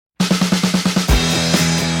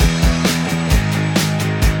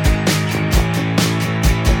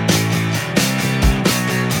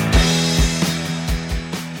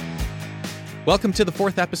Welcome to the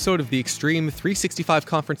fourth episode of the eXtreme365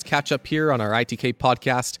 conference catch-up here on our ITK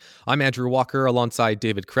podcast. I'm Andrew Walker alongside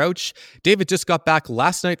David Crouch. David just got back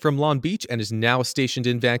last night from Long Beach and is now stationed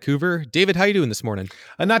in Vancouver. David, how you doing this morning?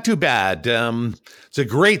 Not too bad. It's a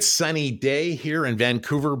great sunny day here in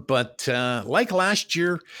Vancouver, but like last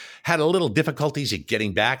year, had a little difficulties at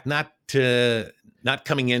getting back. Not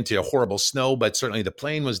coming into horrible snow, but certainly the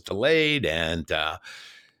plane was delayed and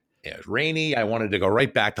it was rainy. I wanted to go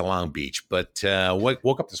right back to Long Beach, but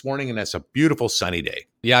woke up this morning and it's a beautiful sunny day.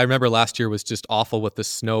 Yeah, I remember last year was just awful with the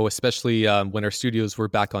snow, especially when our studios were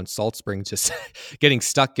back on Salt Spring, just getting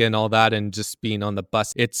stuck and all that and just being on the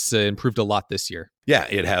bus. It's improved a lot this year. Yeah,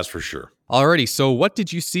 it has for sure. Alrighty, so what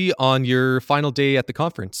did you see on your final day at the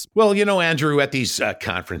conference? Well, you know, Andrew, at these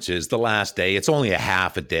conferences, the last day, it's only a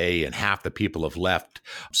half a day and half the people have left.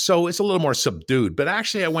 So it's a little more subdued. But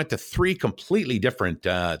actually, I went to three completely different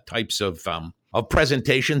types of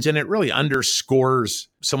presentations, and it really underscores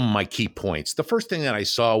some of my key points. The first thing that I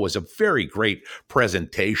saw was a very great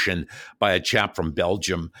presentation by a chap from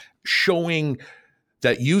Belgium showing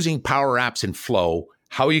that using Power Apps and Flow,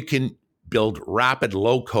 how you can build rapid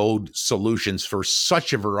low-code solutions for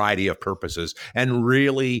such a variety of purposes and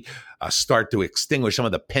really start to extinguish some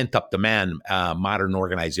of the pent-up demand modern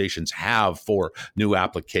organizations have for new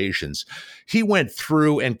applications. He went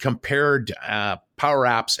through and compared Power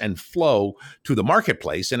Apps and Flow to the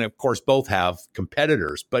marketplace, and of course, both have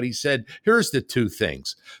competitors. But he said, here's the two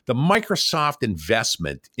things. The Microsoft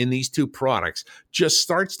investment in these two products just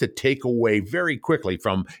starts to take away very quickly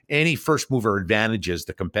from any first-mover advantages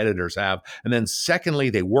the competitors have. And then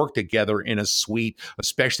secondly, they work together in a suite,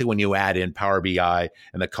 especially when you add in Power BI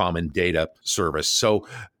and the common data service. So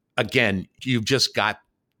again, you've just got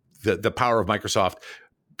the power of Microsoft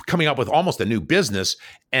coming up with almost a new business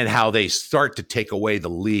and how they start to take away the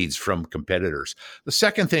leads from competitors. The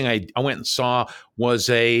second thing I went and saw was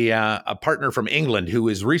a partner from England who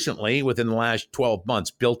has recently, within the last 12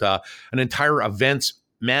 months, built an entire events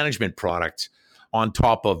management product on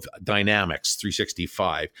top of Dynamics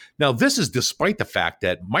 365. Now, this is despite the fact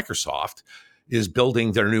that Microsoft is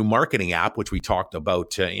building their new marketing app, which we talked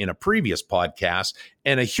about in a previous podcast,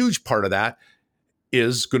 and a huge part of that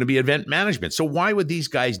is going to be event management. So why would these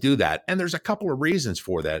guys do that? And there's a couple of reasons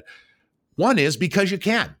for that. One is because you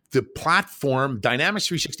can. The platform, Dynamics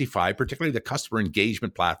 365, particularly the customer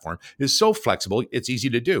engagement platform, is so flexible, it's easy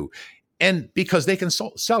to do. And because they can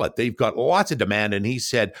sell it, they've got lots of demand. And he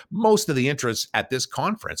said most of the interest at this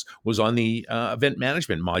conference was on the event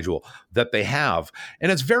management module that they have.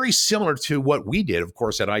 And it's very similar to what we did, of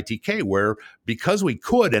course, at ITK, where because we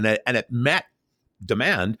could and it met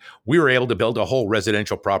demand, we were able to build a whole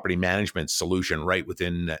residential property management solution right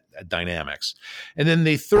within Dynamics. And then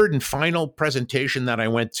the third and final presentation that I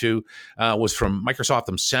went to was from Microsoft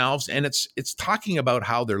themselves, and it's talking about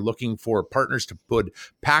how they're looking for partners to put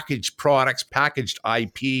packaged products, packaged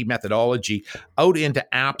IP methodology out into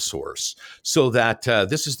AppSource, so that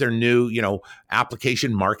this is their new,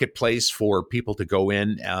 application marketplace for people to go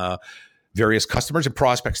in, various customers and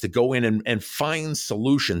prospects to go in and find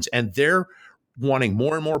solutions, and they're wanting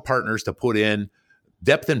more and more partners to put in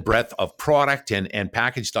depth and breadth of product and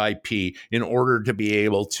packaged IP in order to be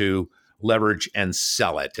able to leverage and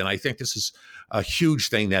sell it. And I think this is a huge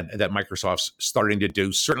thing that Microsoft's starting to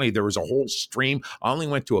do. Certainly there was a whole stream, I only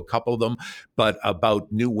went to a couple of them, but about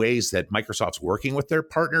new ways that Microsoft's working with their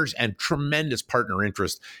partners and tremendous partner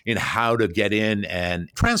interest in how to get in and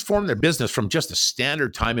transform their business from just a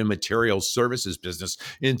standard time and materials services business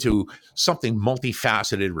into something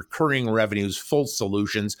multifaceted, recurring revenues, full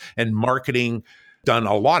solutions, and marketing, done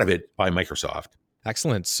a lot of it by Microsoft.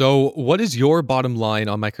 Excellent. So what is your bottom line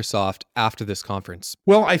on Microsoft after this conference?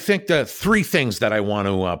 Well, I think the three things that I want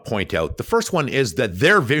to point out. The first one is that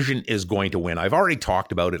their vision is going to win. I've already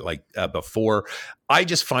talked about it before. I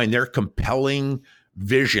just find their compelling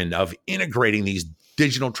vision of integrating these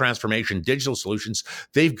digital transformation, digital solutions.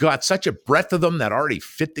 They've got such a breadth of them that already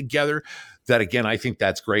fit together that, again, I think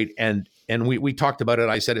that's great. And we talked about it.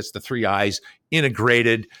 I said it's the three I's: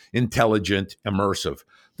 integrated, intelligent, immersive.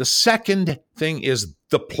 The second thing is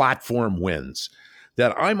the platform wins.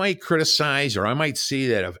 That I might criticize or I might see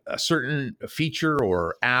that a certain feature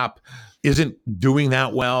or app isn't doing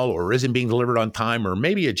that well or isn't being delivered on time, or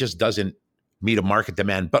maybe it just doesn't meet a market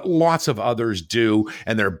demand, but lots of others do,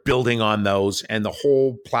 and they're building on those, and the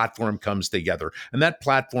whole platform comes together. And that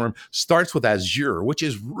platform starts with Azure, which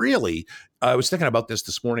is really, I was thinking about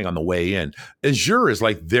this morning on the way in. Azure is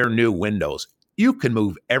like their new Windows. you can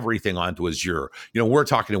move everything onto Azure. We're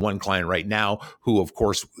talking to one client right now who, of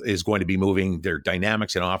course, is going to be moving their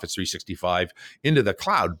Dynamics and Office 365 into the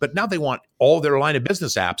cloud. But now they want all their line of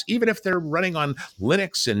business apps, even if they're running on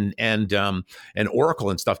Linux and Oracle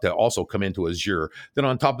and stuff, to also come into Azure. Then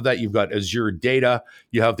on top of that, you've got Azure Data.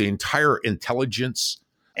 You have the entire intelligence,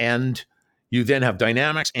 and you then have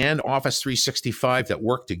Dynamics and Office 365 that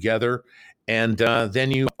work together. And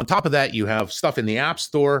then on top of that, you have stuff in the App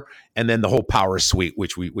Store, and then the whole Power Suite,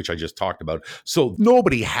 which I just talked about. So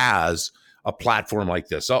nobody has a platform like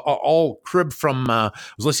this. I'll crib from, I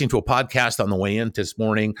was listening to a podcast on the way in this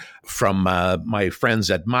morning from my friends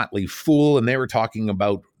at Motley Fool, and they were talking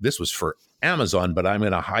about, this was for Amazon, but I'm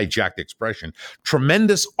going to hijack the expression,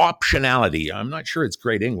 tremendous optionality. I'm not sure it's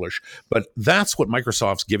great English, but that's what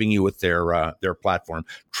Microsoft's giving you with their platform.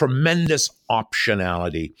 Tremendous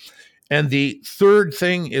optionality. And the third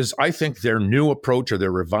thing is, I think their new approach, or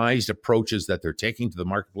their revised approaches that they're taking to the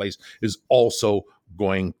marketplace, is also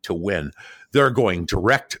going to win. They're going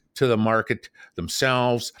direct to the market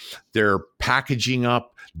themselves. They're packaging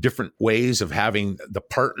up different ways of having the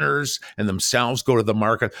partners and themselves go to the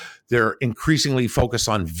market. They're increasingly focused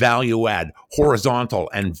on value add, horizontal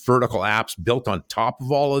and vertical apps built on top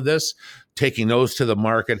of all of this, taking those to the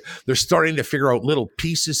market. They're starting to figure out little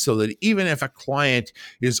pieces so that even if a client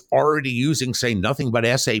is already using, say, nothing but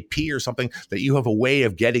SAP or something, that you have a way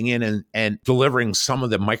of getting in and delivering some of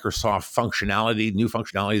the Microsoft functionality, new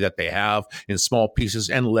functionality that they have in small pieces,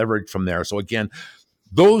 and leverage from there. So again,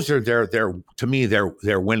 those are their to me,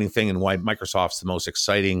 their winning thing, and why Microsoft's the most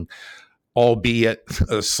exciting, albeit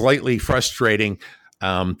slightly frustrating,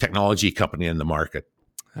 technology company in the market.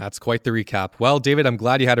 That's quite the recap. Well, David, I'm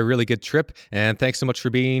glad you had a really good trip, and thanks so much for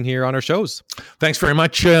being here on our shows. Thanks very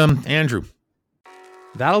much, Andrew.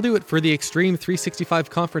 That'll do it for the eXtreme365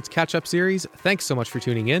 Conference Catch-Up Series. Thanks so much for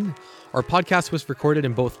tuning in. Our podcast was recorded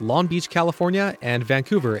in both Long Beach, California, and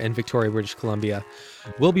Vancouver in Victoria, British Columbia.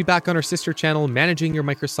 We'll be back on our sister channel, Managing Your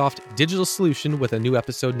Microsoft Digital Solution, with a new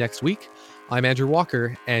episode next week. I'm Andrew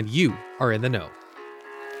Walker, and you are in the know.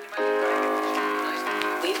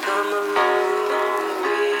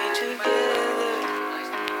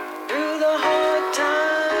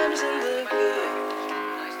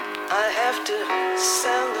 I have to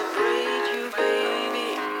celebrate.